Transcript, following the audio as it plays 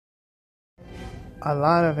a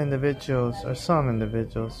lot of individuals, or some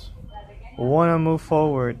individuals, want to move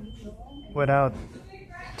forward without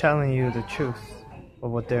telling you the truth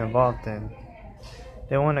of what they're involved in.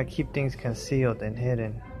 They want to keep things concealed and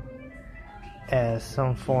hidden as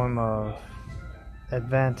some form of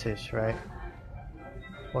advantage, right?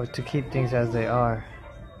 Or to keep things as they are.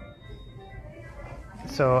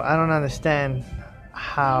 So I don't understand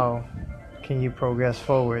how can you progress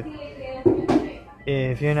forward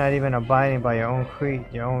if you're not even abiding by your own creed,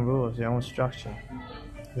 your own rules, your own structure.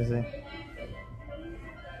 You see?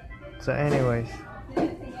 So anyways,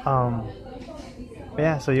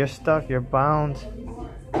 yeah, so you're stuck, you're bound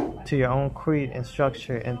to your own creed and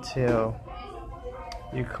structure until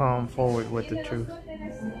you come forward with the truth.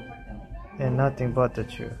 And nothing but the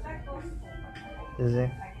truth. You see?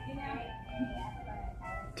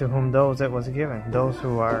 To whom those it was given, those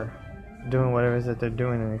who are doing whatever it is that they're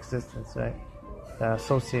doing in existence, right? That are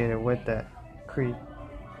associated with that creed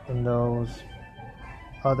and those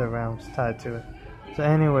other realms tied to it. So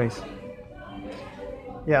anyways,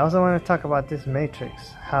 yeah, I also want to talk about this matrix,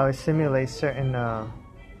 how it simulates certain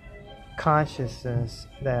consciousness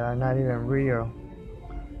that are not even real,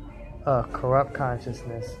 corrupt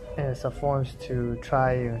consciousness, and it's a forms to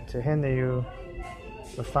try you, to hinder you,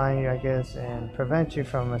 refine you, I guess, and prevent you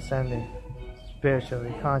from ascending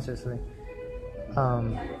spiritually, consciously.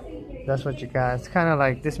 That's what you got. It's kind of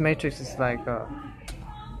like this matrix is like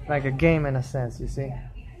a game in a sense. You see,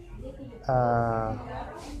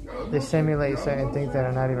 they simulate certain things that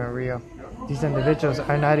are not even real. These individuals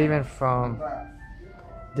are not even from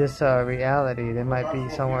this reality. They might be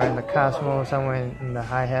somewhere in the cosmos, somewhere in the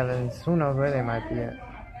high heavens. Who knows where they might be at?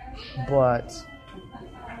 But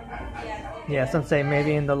yeah, some say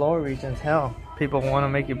maybe in the lower regions, hell. People want to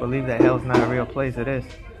make you believe that hell's not a real place. It is.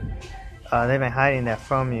 They've been hiding that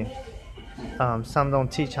from you. Some don't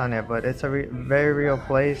teach on it, but it's a very real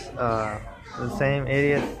place. The same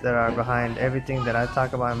idiots that are behind everything that I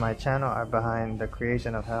talk about in my channel are behind the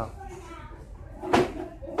creation of hell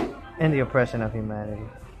and the oppression of humanity.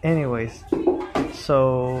 Anyways,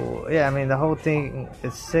 so yeah, I mean the whole thing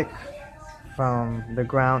is sick from the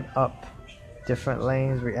ground up. Different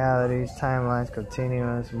lanes, realities, timelines,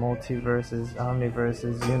 continuous, multiverses,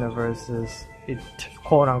 omniverses, universes,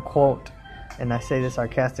 quote unquote, and I say this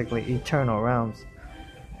sarcastically, eternal realms.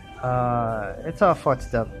 It's all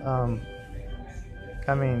fucked up.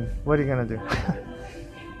 I mean, what are you gonna do?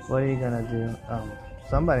 What are you gonna do?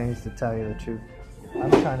 Somebody needs to tell you the truth. I'm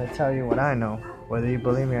trying to tell you what I know, whether you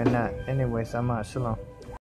believe me or not. Anyways, I'm out. Shalom.